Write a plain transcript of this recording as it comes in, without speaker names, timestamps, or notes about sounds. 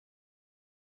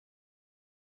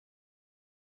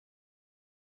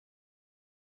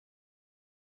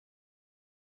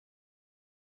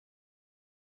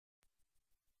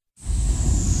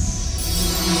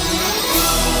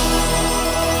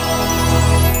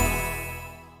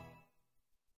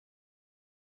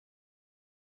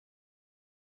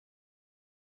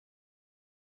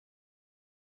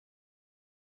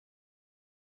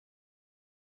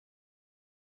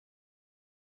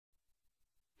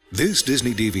This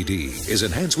Disney DVD is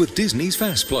enhanced with Disney's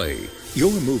Fast Play,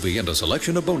 your movie and a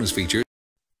selection of bonus features.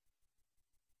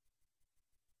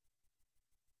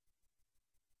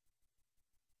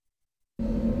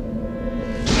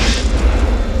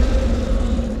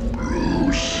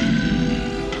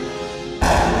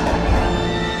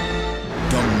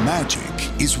 The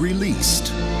magic is released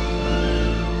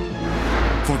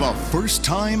for the first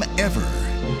time ever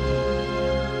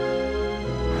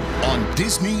on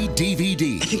Disney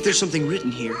DVD. I think there's something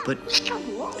written here, but it's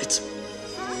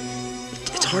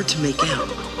hard to make out.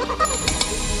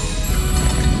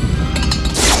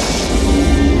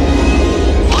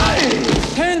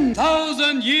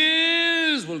 10,000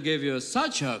 years will give you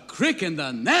such a crick in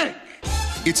the neck.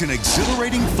 It's an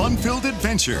exhilarating, fun-filled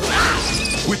adventure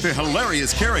with the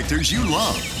hilarious characters you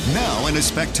love. Now in a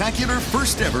spectacular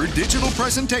first-ever digital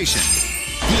presentation.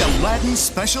 The Aladdin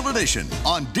Special Edition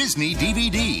on Disney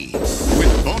DVD.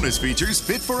 With bonus features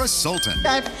fit for a sultan.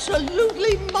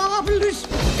 Absolutely marvelous.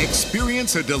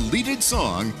 Experience a deleted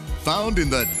song found in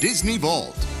the Disney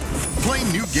Vault. Play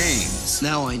new games.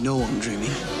 Now I know I'm dreaming.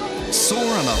 Soar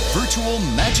on a virtual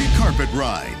magic carpet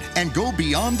ride and go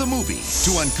beyond the movie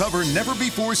to uncover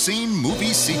never-before-seen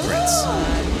movie secrets.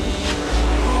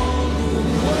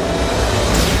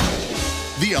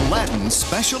 The Aladdin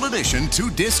Special Edition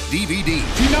 2-disc DVD.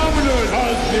 Phenomenal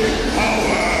cosmic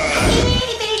power.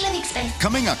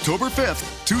 Coming October 5th,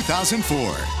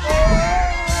 2004.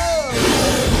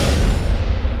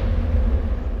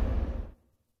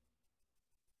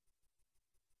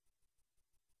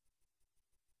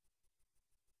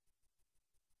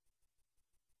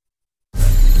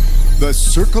 The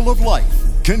Circle of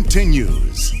Life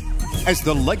continues as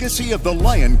the legacy of the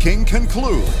Lion King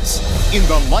concludes in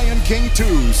The Lion King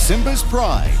 2 Simba's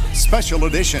Pride Special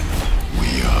Edition.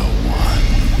 We are one.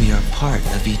 We are part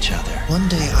of each other. One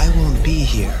day I won't be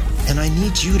here, and I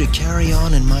need you to carry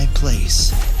on in my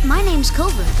place. My name's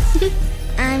Cobra.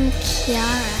 I'm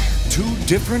Kiara. Two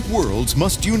different worlds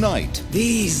must unite.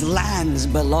 These lands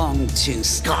belong to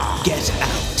Scar. Get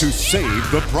out to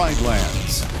save the Pride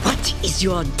Lands. What is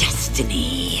your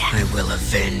destiny? I will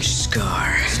avenge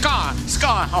Scar. Scar,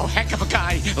 oh, heck of a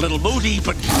guy. A little moody,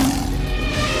 but...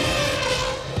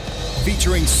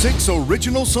 Featuring 6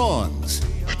 original songs.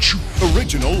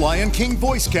 Original Lion King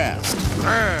voice cast.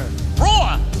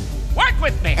 Roar! Work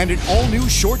with me! And an all-new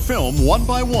short film, One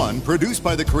by One, produced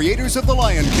by the creators of The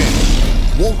Lion King.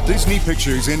 Walt Disney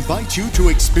Pictures invites you to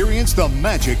experience the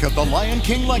magic of the Lion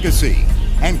King legacy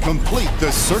and complete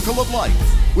the Circle of Life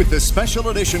with the special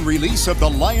edition release of The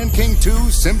Lion King 2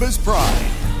 Simba's Pride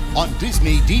on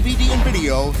Disney DVD and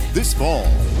video this fall.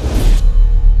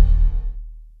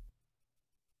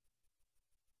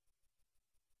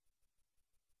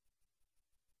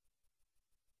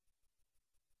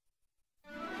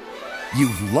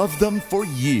 You've loved them for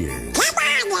years.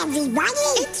 Come on, everybody.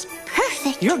 It's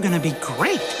perfect. You're gonna be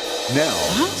great. Now,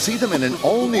 see them in an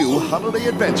all-new holiday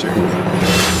adventure.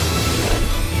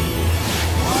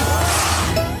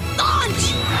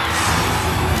 Launch!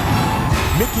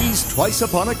 Mickey's Twice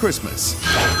Upon a Christmas.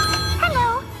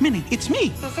 Hello. Minnie, it's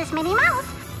me. This is Minnie Mouse.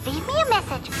 Leave me a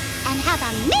message and have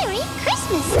a Merry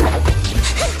Christmas.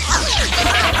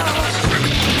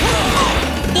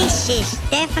 This is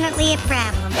definitely a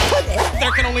problem.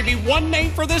 There can only be one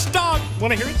name for this dog.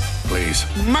 Want to hear it? Please.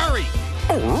 Murray.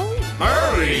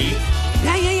 Murray?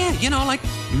 Yeah. You know, like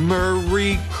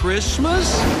Merry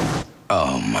Christmas?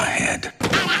 Oh, my head.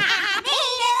 Happy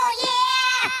New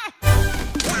Year!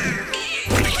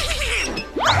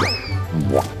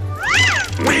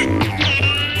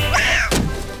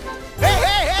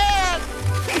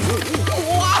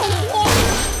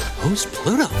 Who's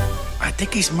Pluto? I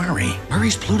think he's Murray.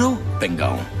 Murray's Pluto?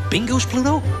 Bingo. Bingo's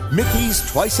Pluto? Mickey's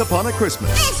Twice Upon a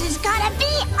Christmas. This is gonna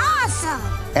be awesome!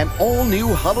 An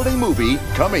all-new holiday movie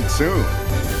coming soon.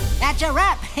 That's a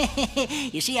wrap.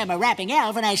 You see, I'm a rapping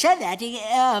elf, and I said that.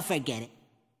 Forget it.